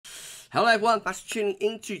Hello everyone, thanks for tuning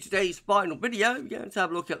into today's final video. We're going to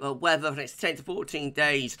have a look at the weather for the next 10 to 14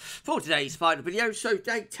 days for today's final video. So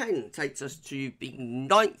day 10 takes us to the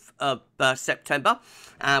 9th of September,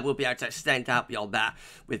 and we'll be able to extend out beyond that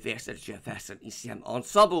with the GFS and ECM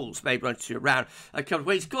ensembles, maybe run to around a couple of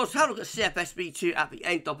weeks. Of course, have a look at CFS V2 at the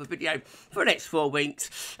end of the video for the next 4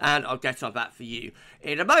 weeks, and I'll get on that for you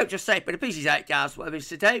in a moment. Just say it's been a busy day at GavsWeatherVids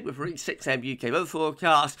today with release 6 AM UK weather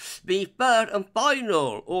forecast, the third and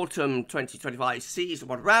final autumn 2025 season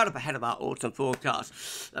one roundup ahead of our autumn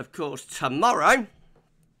forecast. Of course, tomorrow,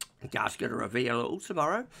 Gav's going to reveal it all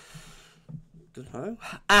tomorrow. Don't know.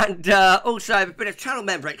 And also a bit of channel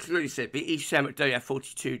member exclusive, the ECM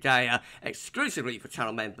WF42 day exclusively for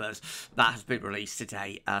channel members that has been released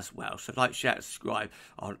today as well. So like, share, and subscribe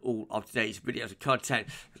on all of today's videos and content.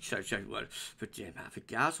 So everyone for doing that for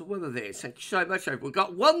GavsWeatherVids. Thank you so much. We've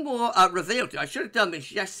got one more reveal. I should have done this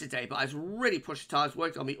yesterday, but I was really pushed time. I was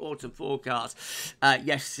working on the autumn forecast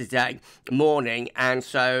yesterday morning, and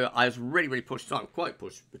so I was really pushed time. Quite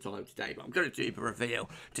pushed for time today, but I'm going to do the reveal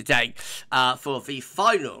today for the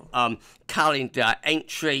final calendar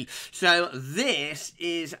entry. So this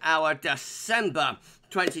is our December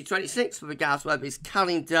 2026 for the GavsWeatherVids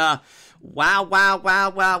calendar.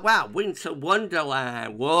 Wow. Winter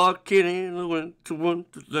Wonderland. Walking in the Winter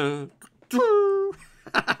Wonderland.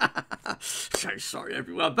 So sorry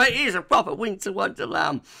everyone, but it is a proper Winter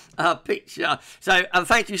Wonderland picture. So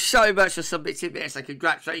thank you so much for submitting this, and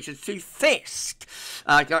congratulations to Fisk.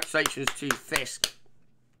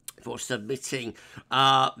 For submitting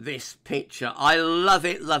this picture. I love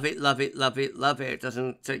it. It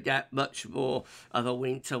doesn't get much more of a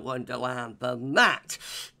Winter Wonderland than that,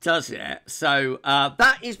 does it? So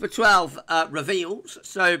that is the 12 reveals.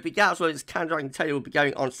 So the GavsWeatherVids calendar, I can tell you, will be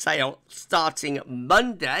going on sale starting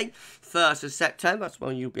Monday, 1st of September. That's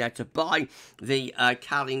when you'll be able to buy the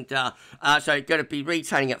calendar. So it's going to be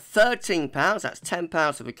retailing at £13. That's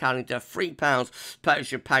 £10 for the calendar, £3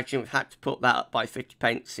 postage and packaging. We've had to put that up by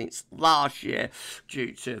 50p since last year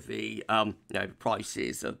due to the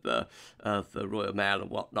prices of the Royal Mail and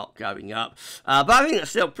whatnot going up. But I think that's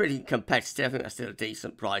still pretty competitive. I think that's still a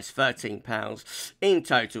decent price. £13 in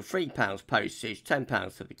total, £3 postage,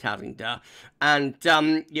 £10 for the calendar, and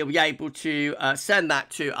you'll be able to send that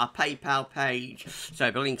to our PayPal page.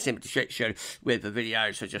 So the link's in the description with the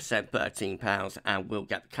video. So just send £13 and we'll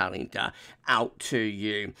get the calendar out to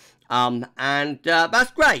you. And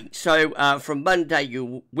that's great. So from Monday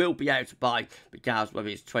you will be able to buy the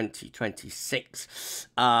GavsWeatherVids 2026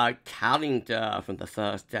 calendar from the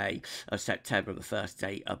first day of September, the first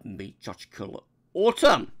day of meteorological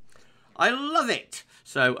autumn. I love it.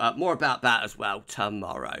 So more about that as well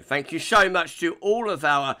tomorrow. Thank you so much to all of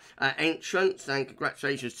our entrants, and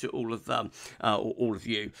congratulations to all of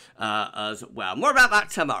you as well. More about that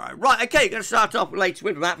tomorrow. Right, okay, going to start off later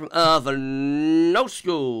with that from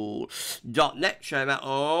urbanoldschool.net, showing that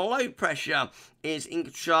low pressure is in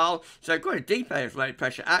control. So quite a deep area of low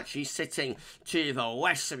pressure actually sitting to the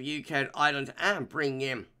west of the UK and Ireland and bringing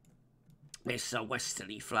in this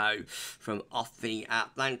westerly flow from off the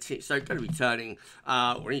Atlantic. So going to be turning,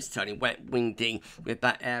 or is turning wet, windy with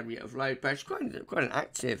that area of low pressure. Quite an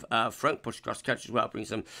active front push across the country as well, brings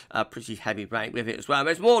some pretty heavy rain with it as well.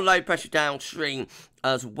 There's more low pressure downstream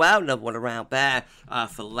as well, another one around there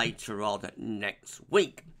for later on next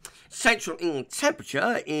week. Central England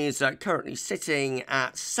temperature is currently sitting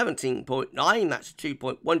at 17.9, that's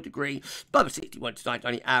 2.1 degrees, above 61 tonight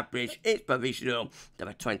on the average. It's provisional, the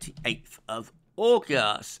 28th of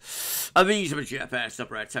August. These are the GFS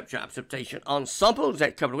upper air temperature precipitation ensembles.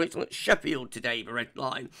 Next couple of weeks on Sheffield today, the red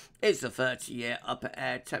line is the 30-year upper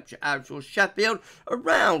air temperature average for Sheffield,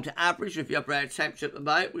 around average with the upper air temperature at the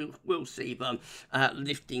moment. We'll see them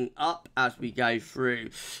lifting up as we go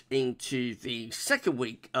through into the second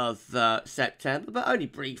week of September, but only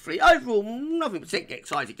briefly. Overall, nothing particularly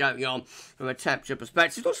exciting going on from a temperature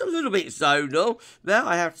perspective. Also a little bit zonal there,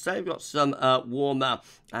 I have to say. We've got some warmer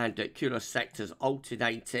and cooler sectors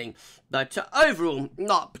alternating, but overall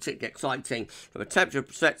not particularly exciting from a temperature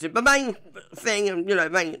perspective. The main thing, and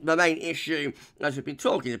the main issue, as we've been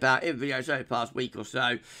talking about in videos over the past week or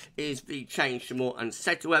so, is the change to more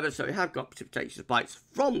unsettled weather. So we have got precipitation spikes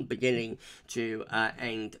from beginning to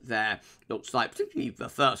end there. Looks like particularly the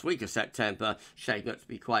first week of September shaping up to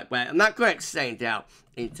be quite wet, and that could extend out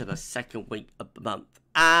into the second week of the month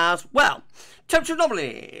as well. Temperature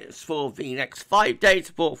anomalies for the next 5 days.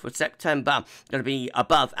 4th of September, going to be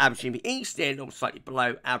above average in the east and or slightly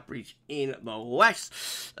below average in the west.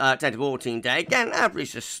 10 to 14 day, again,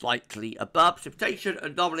 average is slightly above. Precipitation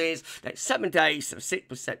anomalies next 7 days, so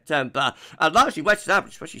 6th of September, largely western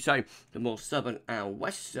average, especially so the more southern and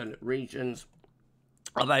western regions.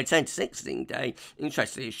 Although 10 to 16 day,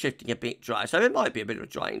 interestingly, is shifting a bit dry. So it might be a bit of a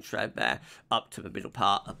drying trend there up to the middle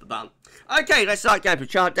part of the month. Okay, let's start going for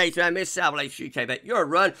chart data. And Miss South UK Bet Euro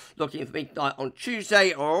run. Looking for midnight on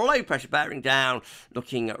Tuesday. Low pressure bearing down.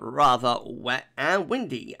 Looking rather wet and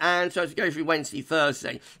windy. And so as we go through Wednesday,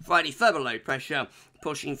 Thursday, Friday, further low pressure.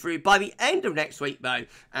 Pushing through by the end of next week, though,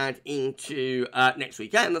 and into next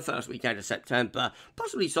weekend, the first weekend of September.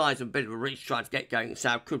 Possibly signs of a bit of a reach trying to get going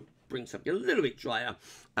south. Could bring something a little bit drier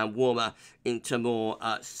and warmer into more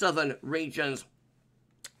southern regions.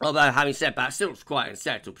 Although, having said that, still looks quite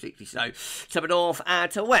unsettled, particularly so to the north and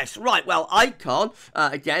to west. Right, well, Icon,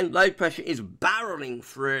 again, low pressure is barrelling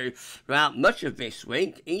throughout much of this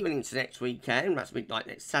week, even into next weekend. That's midnight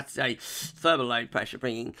next Saturday. Further low pressure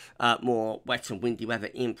bringing more wet and windy weather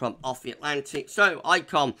in from off the Atlantic. So,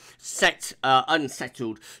 Icon set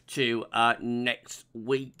unsettled to next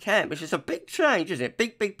weekend, which is a big change, isn't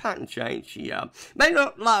it? Big pattern change here. May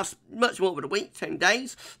not last much more than a week, 10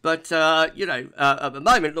 days, but, you know, at the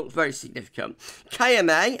moment, looks very significant.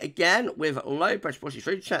 KMA, again, with low pressure pushing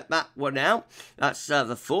through. Check that one out. That's the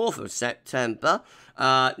 4th of September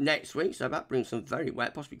next week. So that brings some very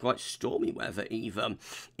wet, possibly quite stormy weather even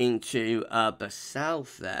into the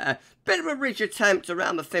south there. Bit of a ridge attempt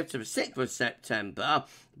around the 5th to the 6th of September.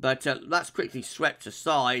 But that's quickly swept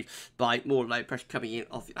aside by more low pressure coming in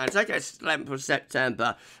off the Atlantic. It's 11th of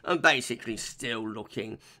September and basically still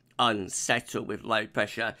looking unsettled with low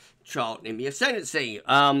pressure charting the ascendancy. This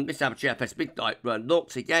GFS midnight run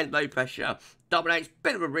looks again low pressure dominates,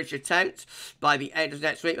 bit of a ridge attempt by the end of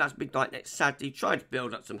next week. That's midnight next Saturday, trying to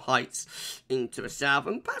build up some heights into the south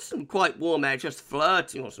and perhaps some quite warm air just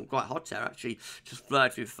flirting, or some quite hot air actually, just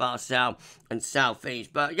flirting with far south and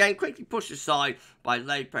southeast. But again, quickly pushed aside by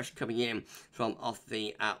low pressure coming in from off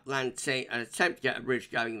the Atlantic. An attempt to get a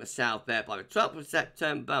ridge going in the south there by the 12th of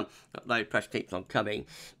September. But low pressure keeps on coming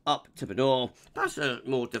up to the north. Perhaps a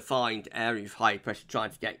more defined area of high pressure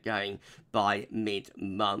trying to get going by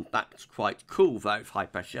mid-month. That's quite cool though, with high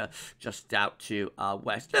pressure just out to our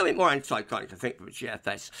west. A little bit more anticyclonic, I think, for the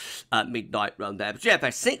GFS midnight run there. But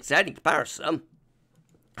GFS V2, in comparison,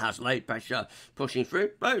 has low pressure pushing through,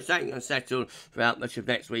 both staying unsettled throughout much of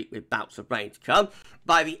next week with bouts of rain to come.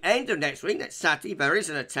 By the end of next week, next Saturday, there is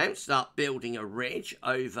an attempt to start building a ridge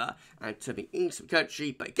over and to the east of the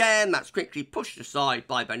country, but again, that's quickly pushed aside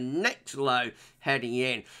by the next low heading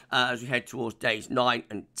in as we head towards days 9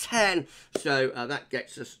 and 10. So that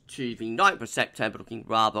gets us to the 9th of September, looking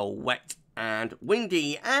rather wet and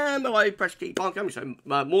windy, and the low pressure keep on coming, so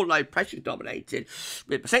more low pressure dominated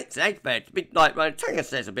with percent bed. Midnight run telling us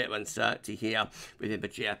there's a bit of uncertainty here within the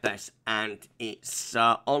GFS and its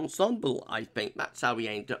ensemble. I think that's how we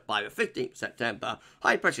end up by the 15th of September.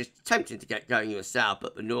 High pressure is tempting to get going in the south,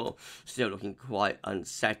 but the north still looking quite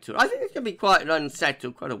unsettled. I think it's going to be quite an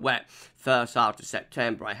unsettled, quite a wet first half of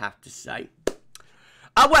September, I have to say.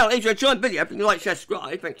 Well, if you enjoyed the video, please like, share,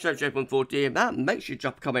 subscribe. Thanks so much everyone for doing that. Make sure you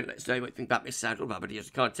drop a comment, let us know what you think about this and all of our videos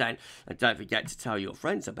and content. And don't forget to tell your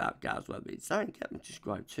friends about GavsWeatherVids and get them to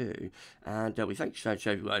subscribe too. And we thank you so much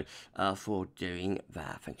everyone for doing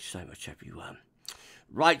that. Thank you so much everyone.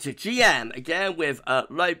 Right, to GM, again with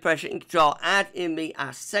low pressure in control and in the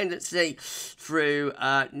ascendancy through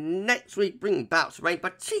next week, bringing bouts of rain,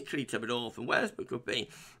 particularly to the north and west, but could be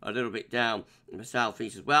a little bit down in the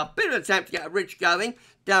southeast as well. Bit of an attempt to get a ridge going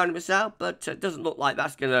down in the south, but it doesn't look like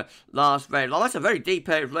that's going to last very long. That's a very deep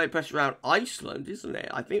area of low pressure around Iceland, isn't it?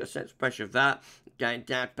 I think a sense of pressure of that going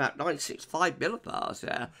down to about 965 millibars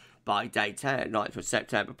there. By day 10, 9th of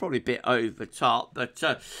September, probably a bit over the top, but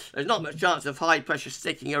there's not much chance of high pressure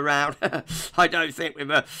sticking around. I don't think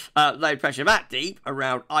with a low pressure that deep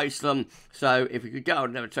around Iceland. So if we could go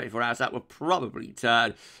another 24 hours, that would probably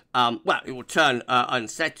turn, well, it will turn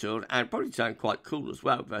unsettled and probably turn quite cool as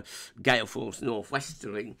well. The gale force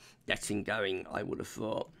northwesterly getting going, I would have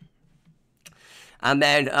thought. And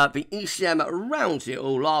then the ECM rounds it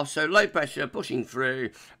all off, so low pressure pushing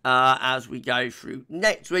through as we go through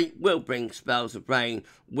next week will bring spells of rain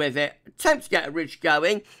with it. Attempt to get a ridge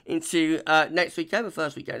going into next weekend, the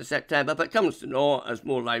first weekend of September, but comes to naught as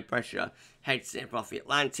more low pressure heads in off the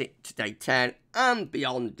Atlantic to day 10 and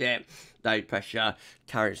beyond it. Low pressure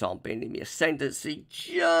carries on being in the ascendancy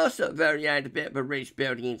just at the very end, a bit of a ridge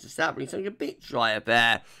building into south, something a bit drier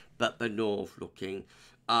there, but the north looking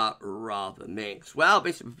are rather mixed. Well,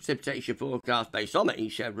 this is a precipitation forecast based on the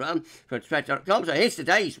ECM run from Spread.com. So here's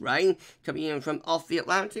today's rain coming in from off the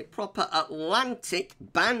Atlantic, proper Atlantic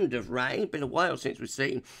band of rain. Been a while since we've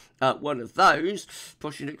seen one of those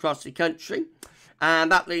pushing across the country.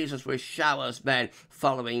 And that leaves us with showers then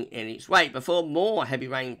following in its wake before more heavy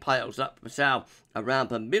rain piles up for south around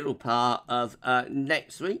the middle part of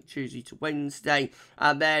next week, Tuesday to Wednesday.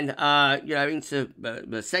 And then, into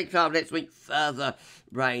the second half of next week, further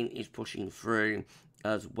rain is pushing through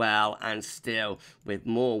as well. And still with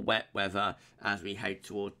more wet weather as we head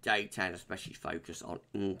toward day 10, especially focus on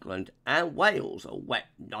England and Wales. A wet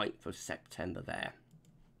 9th of September there.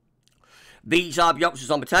 These are the options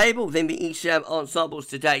on the table within the ECM ensembles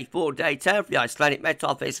today for day 10 for the Icelandic Met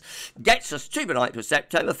Office. Gets us to the 9th of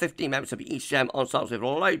September. 15 members of the ECM ensembles with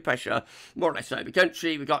low pressure more or less over the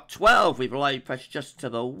country. We've got 12 with low pressure just to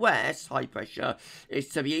the west. High pressure is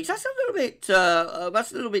to the east. That's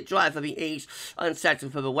a little bit dry for the east,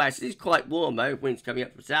 unsettled for the west. It is quite warm though, winds coming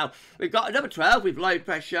up from south. We've got another 12 with low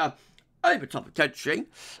pressure over top of the country.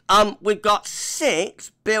 We've got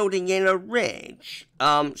 6 building in a ridge. So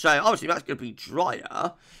obviously that's going to be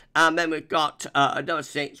drier. And then we've got another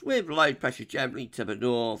 6 with low pressure generally to the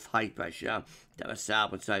north, high pressure to the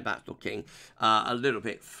south. And so that's looking a little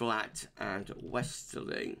bit flat and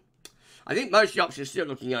westerly. I think most of the options are still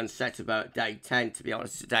looking unset about day 10, to be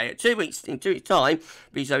honest, today. At 2 weeks, in 2 weeks' time,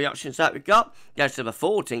 these are the options that we've got. Goes to the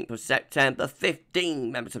 14th of September,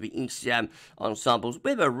 15 members of the ECM ensembles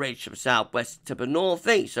with a ridge from southwest to the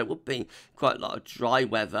northeast. So it will be quite a lot of dry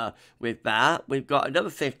weather with that. We've got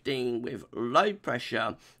another 15 with low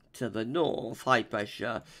pressure to the north, high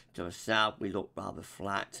pressure to the south. We look rather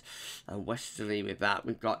flat and westerly with that.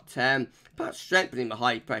 We've got 10, but strengthening the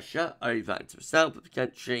high pressure over to the south of the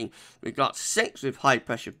country. We've got 6 with high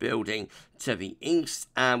pressure building to the east,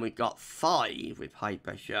 and we've got 5 with high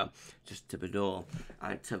pressure just to the north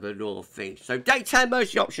and to the northeast. So day 10, most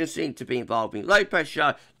of the options seem to be involving low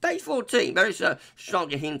pressure. Day 14, there is a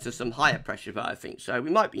stronger hint of some higher pressure, but I think so. We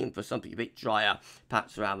might be in for something a bit drier,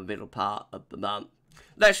 perhaps around the middle part of the month.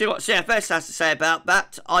 Let's see what CFS has to say about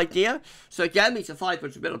that idea. So again, these are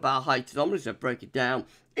 500 millibar height anomalies. I've broken down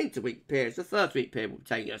into week periods. The first week period will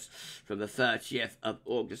take us from the 30th of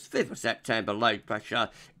August, 5th of September. Low pressure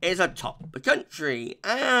is atop the country.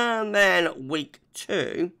 And then week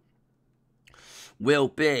 2 will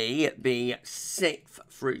be the 6th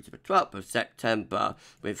through to the 12th of September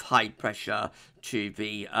with high pressure to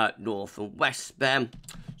the north and west then.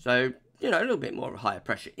 So a little bit more of a higher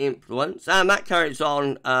pressure influence. And that carries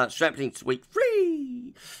on strengthening to week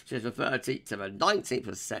 3, which is the 13th to the 19th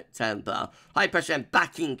of September. High pressure and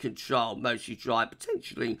back in control, mostly dry,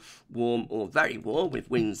 potentially warm or very warm,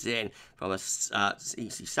 with winds in from a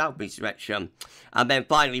easy southeast direction. And then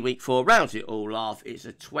finally, week 4 rounds it all off. It's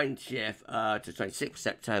the 20th to 26th of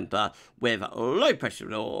September with low pressure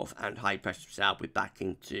north and high pressure south, with back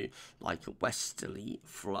into like a westerly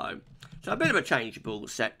flow. So a bit of a changeable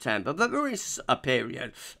September, but there is a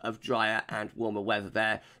period of drier and warmer weather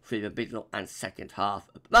there through the middle and second half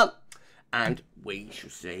of the month, and we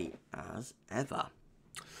shall see as ever.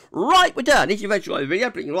 Right, we're done. If you've enjoyed the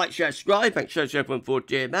video, please like, share, subscribe. Thanks so much everyone for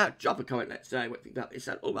doing that. Drop a comment, let's say what you think about this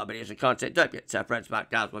and all my videos and content. Don't forget to tell friends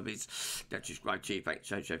about GavsWeatherVids. Don't subscribe too. Thanks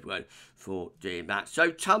so much everyone for doing that.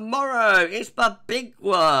 So tomorrow is the big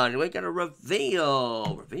one. We're going to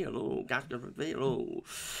reveal, Gav's going to reveal.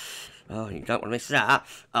 Oh, you don't want to miss that.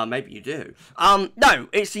 Maybe you do. No,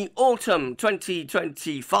 it's the autumn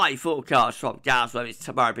 2025 forecast from GavsWeatherVids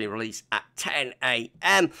tomorrow, being released at 10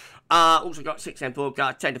 AM. Also got 6 AM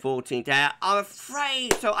forecast, 10 to 14 there. I'm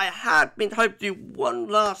afraid, so I had been hoping to do one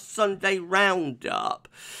last Sunday roundup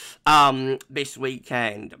this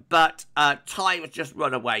weekend, but time has just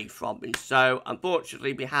run away from me. So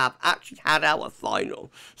unfortunately, we have actually had our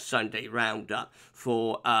final Sunday roundup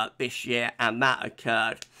for this year, and that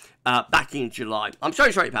occurred back in July. I'm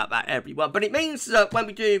so sorry about that, everyone, but it means that when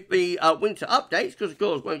we do the winter updates, because of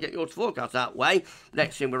course when we get your forecast that way,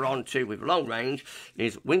 next thing we're on to with long range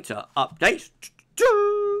is winter updates.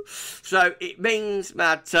 So it means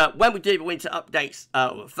that when we do the winter updates,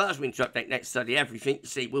 first winter update next Sunday, everything you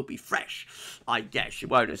see will be fresh. I guess you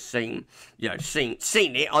won't have seen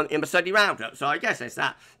it in the Sunday roundup. So I guess there's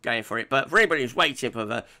that going for it. But for anybody who's waiting for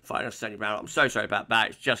the final Sunday roundup, I'm so sorry about that.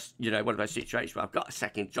 It's just one of those situations where I've got a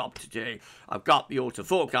second job to do. I've got the autumn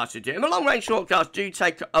forecast to do. And the long range forecasts do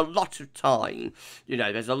take a lot of time.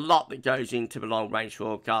 There's a lot that goes into the long range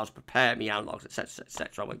forecast. Prepare me, analogs, etc.,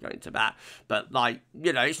 etc. I won't go into that. But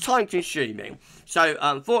it's time consuming. So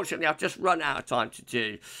unfortunately, I've just run out of time to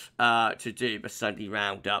do the Sunday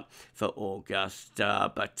roundup for August.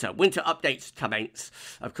 But winter updates commence,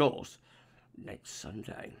 of course, next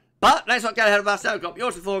Sunday. But let's not get ahead of ourselves. We've got the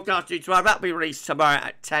autumn forecast due tomorrow. That'll be released tomorrow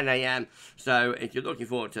at 10 a.m. So if you're looking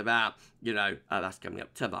forward to that, you know, that's coming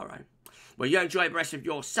up tomorrow. Well, you enjoy the rest of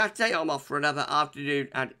your Saturday. I'm off for another afternoon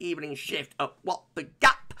and evening shift at What the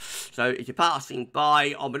Gap. So if you're passing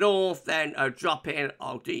by on the north, then drop in.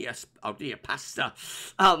 I'll do your pasta.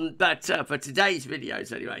 But for today's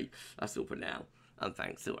videos, anyway, that's all for now. And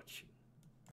thanks so much.